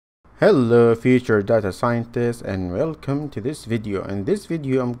Hello future data scientists, and welcome to this video. In this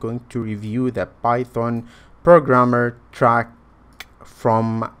video I'm going to review the Python programmer track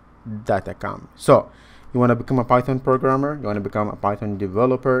from DataCamp. So you want to become a Python programmer, you want to become a Python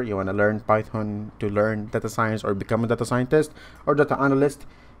developer, you want to learn Python to learn data science or become a data scientist or data analyst,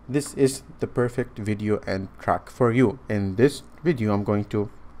 this is the perfect video and track for you. In this video I'm going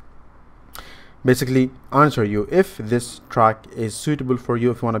to basically answer you if this track is suitable for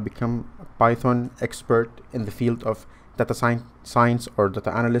you if you want to become a Python expert in the field of data science or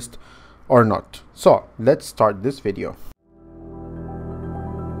data analyst or not. So let's start this video.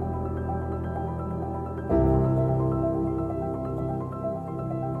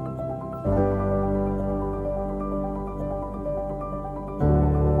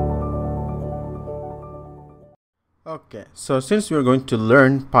 Okay, so since we're going to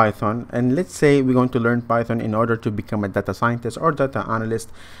learn Python, and let's say we're going to learn Python in order to become a data scientist or data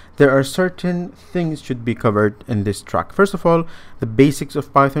analyst, there are certain things should be covered in this track. First of all, the basics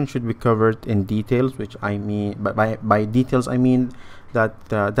of Python should be covered in details, which I mean by details I mean that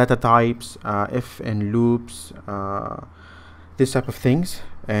data types, if and loops, this type of things,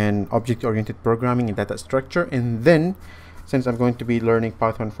 and object-oriented programming and data structure. And then since I'm going to be learning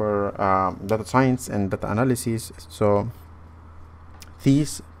Python for data science and data analysis, so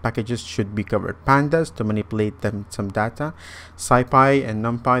these packages should be covered. Pandas to manipulate some data. SciPy and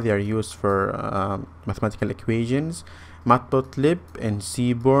NumPy, they are used for mathematical equations. Matplotlib and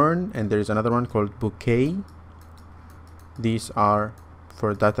Seaborn, and there's another one called Bouquet. These are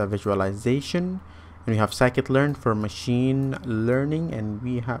for data visualization. And we have scikit-learn for machine learning, and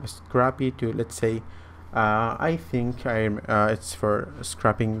we have Scrappy to, let's say, I think it's for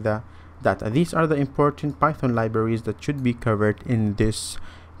scrapping the data. These are the important Python libraries that should be covered in this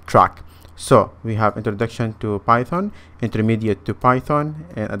track. So we have introduction to Python, intermediate to Python,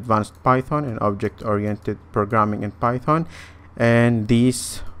 and advanced Python, and object-oriented programming in Python. And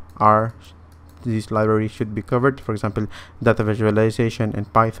these libraries should be covered. For example, data visualization in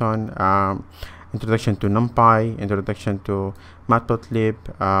Python, introduction to NumPy, introduction to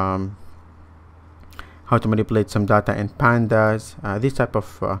Matplotlib, how to manipulate some data in pandas. These type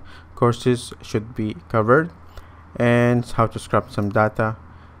of courses should be covered, and how to scrap some data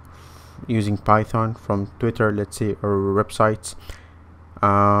using Python from Twitter, let's say, or websites.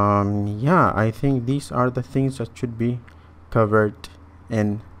 Yeah, I think these are the things that should be covered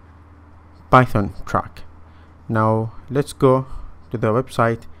in Python track. Now let's go to the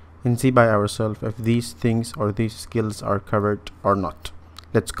website and see by ourselves if these things or these skills are covered or not.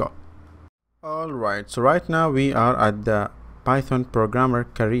 Let's go. Alright, so right now we are at the Python programmer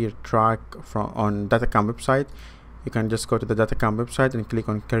career track on DataCamp website. You can just go to the DataCamp website and click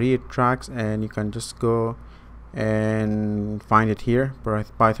on career tracks, and you can just go and find it here,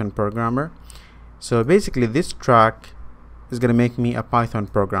 Python programmer. So basically this track is gonna make me a Python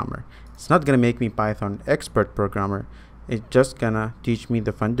programmer. It's not gonna make me Python expert programmer. It's just gonna teach me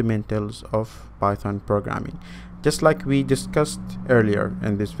the fundamentals of Python programming, just like we discussed earlier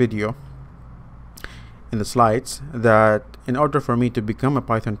in this video in the slides, that in order for me to become a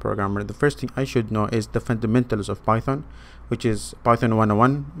Python programmer, the first thing I should know is the fundamentals of Python, which is Python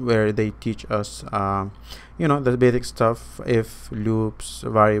 101, where they teach us you know, the basic stuff, if, loops,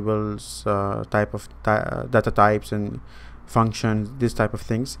 variables, type of data types and functions, this type of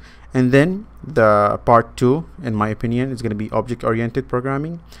things. And then the part 2, in my opinion, is going to be object-oriented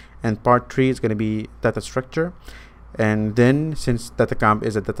programming, and part 3 is going to be data structure. And then since DataCamp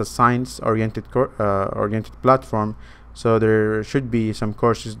is a data science oriented platform, so there should be some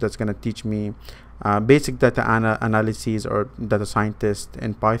courses that's going to teach me basic data analysis or data scientist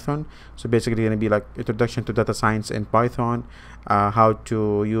in Python. So basically going to be like introduction to data science in Python, how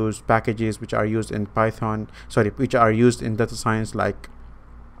to use packages which are used in Python, which are used in data science, like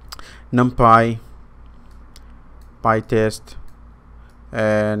NumPy, PyTest,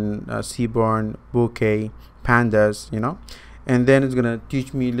 and Seaborn, Bouquet, pandas, you know. And then it's gonna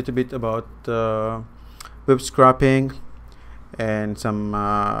teach me a little bit about web scraping and some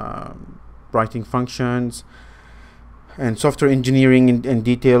writing functions and software engineering in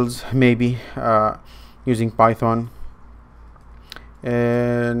details, maybe using Python.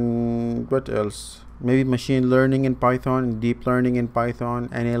 And what else? Maybe machine learning in Python, deep learning in Python,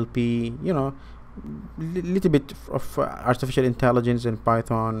 NLP, you know, little bit of artificial intelligence in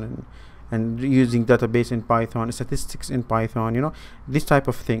Python, and using database in Python, statistics in Python, you know, this type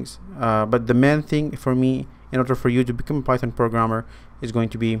of things. But the main thing for me, in order for you to become a Python programmer, is going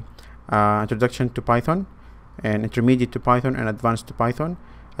to be introduction to Python, and intermediate to Python, and advanced to Python.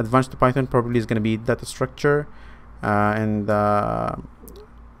 Advanced to Python probably is going to be data structure, and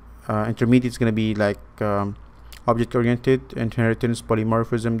intermediate is going to be like object oriented, inheritance,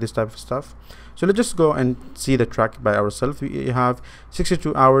 polymorphism, this type of stuff. So let's just go and see the track by ourselves. We have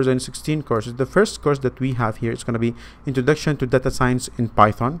 62 hours and 16 courses. The first course that we have here is going to be Introduction to Data Science in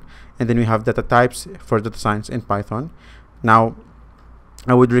Python, and then we have data types for data science in Python. Now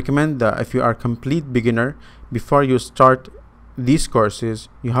I would recommend that if you are a complete beginner, before you start these courses,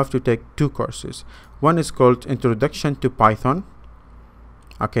 you have to take 2 courses. One is called Introduction to Python,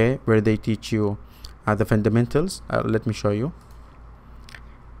 okay, where they teach you the fundamentals. Let me show you,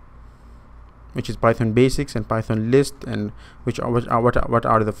 which is Python basics and Python list, and what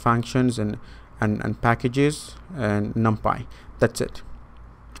are the functions and packages and NumPy. That's it.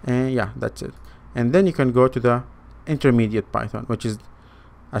 And yeah, that's it. And then you can go to the intermediate Python, which is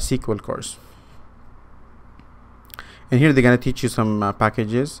a SQL course. And here they're gonna teach you some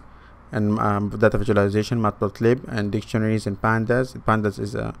packages and data visualization, matplotlib, and dictionaries and pandas. Pandas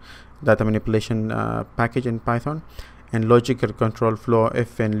is a data manipulation package in Python, and logical control flow,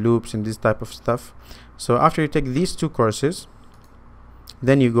 if and loops, and this type of stuff. So after you take these 2 courses,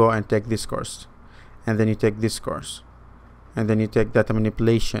 then you go and take this course, and then you take this course, and then you take data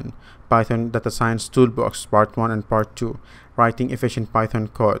manipulation, Python data science toolbox, part 1 and part 2, writing efficient Python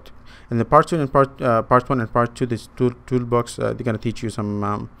code. And the part 2 and part 1 and part 2, this toolbox, they're gonna teach you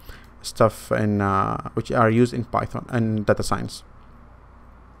some stuff in which are used in Python and data science,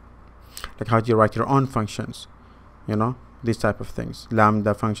 like how do you write your own functions, you know, these type of things,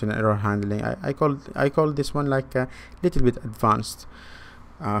 lambda function, error handling. I call this one like a little bit advanced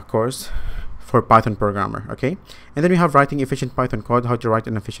course for Python programmer. Okay, and then we have writing efficient Python code, how to write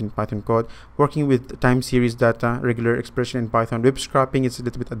an efficient Python code, working with time series data, regular expression in Python, web scraping is a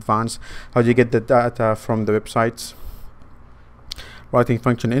little bit advanced, how do you get the data from the websites, writing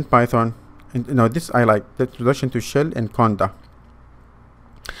function in Python. And you know, this I like, the introduction to shell and conda,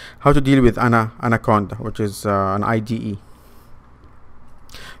 how to deal with Anaconda, which is an IDE.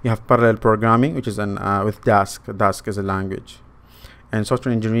 You have parallel programming, which is an with Dask. Dask is a language. And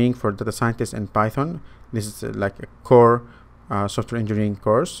software engineering for data scientists in Python. This is like a core software engineering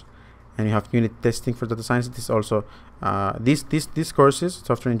course. And you have unit testing for data science. This is also these courses,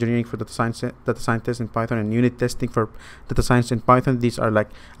 software engineering for data scientists in Python, and unit testing for data science in Python. These are like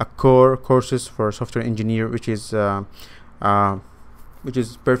a core courses for software engineer, which is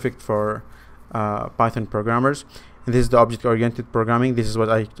perfect for Python programmers. And this is the object-oriented programming. This is what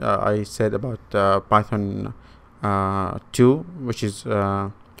I said about Python 2, which is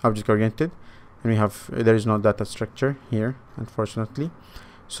object-oriented. And we have, there is no data structure here, unfortunately.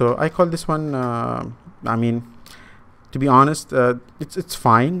 So I call this one, I mean, to be honest, it's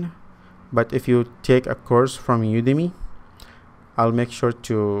fine. But if you take a course from Udemy, I'll make sure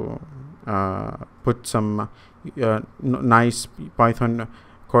to put some nice Python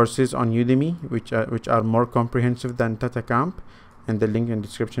courses on Udemy, which are more comprehensive than DataCamp, and the link in the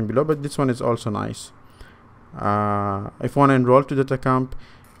description below. But this one is also nice. If you want to enroll to DataCamp,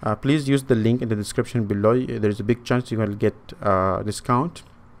 please use the link in the description below. There's a big chance you will get discount,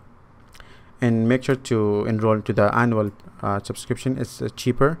 and make sure to enroll to the annual subscription. It's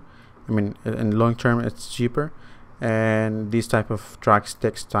cheaper. I mean, in long term it's cheaper, and these type of tracks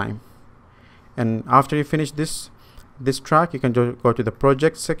takes time. And after you finish this track, you can go to the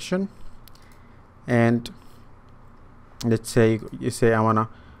project section, and let's say you say I wanna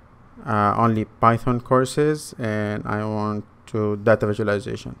only Python courses, and I want to data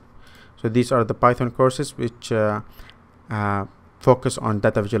visualization. So these are the Python courses which focus on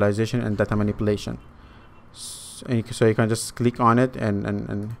data visualization and data manipulation. So you can just click on it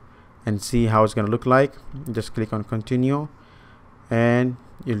and see how it's gonna look like. Just click on continue, and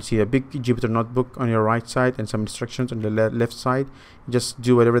you'll see a big Jupyter notebook on your right side and some instructions on the left side. Just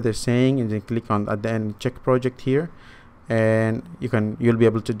do whatever they're saying, and then click on at the end check project here, and you'll be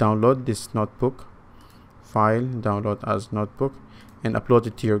able to download this notebook file, download as notebook, and upload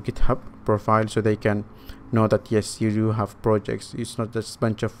it to your GitHub profile, so they can know that yes, you do have projects. It's not just a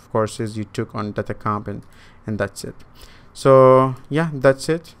bunch of courses you took on DataCamp and that's it. So yeah, that's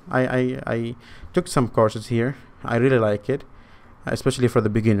it. I took some courses here. I really like it, especially for the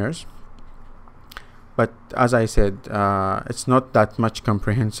beginners. But as I said, it's not that much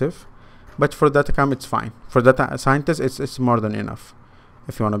comprehensive. But for DataCamp, it's fine. For data scientists, it's more than enough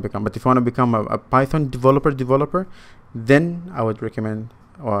if you want to become. But if you want to become a Python developer, then I would recommend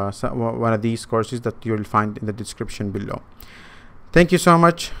one of these courses that you'll find in the description below. Thank you so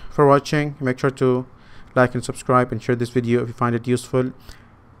much for watching. Make sure to like and subscribe and share this video if you find it useful,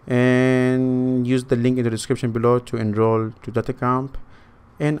 and use the link in the description below to enroll to DataCamp,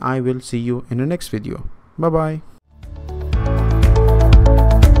 and I will see you in the next video. Bye bye.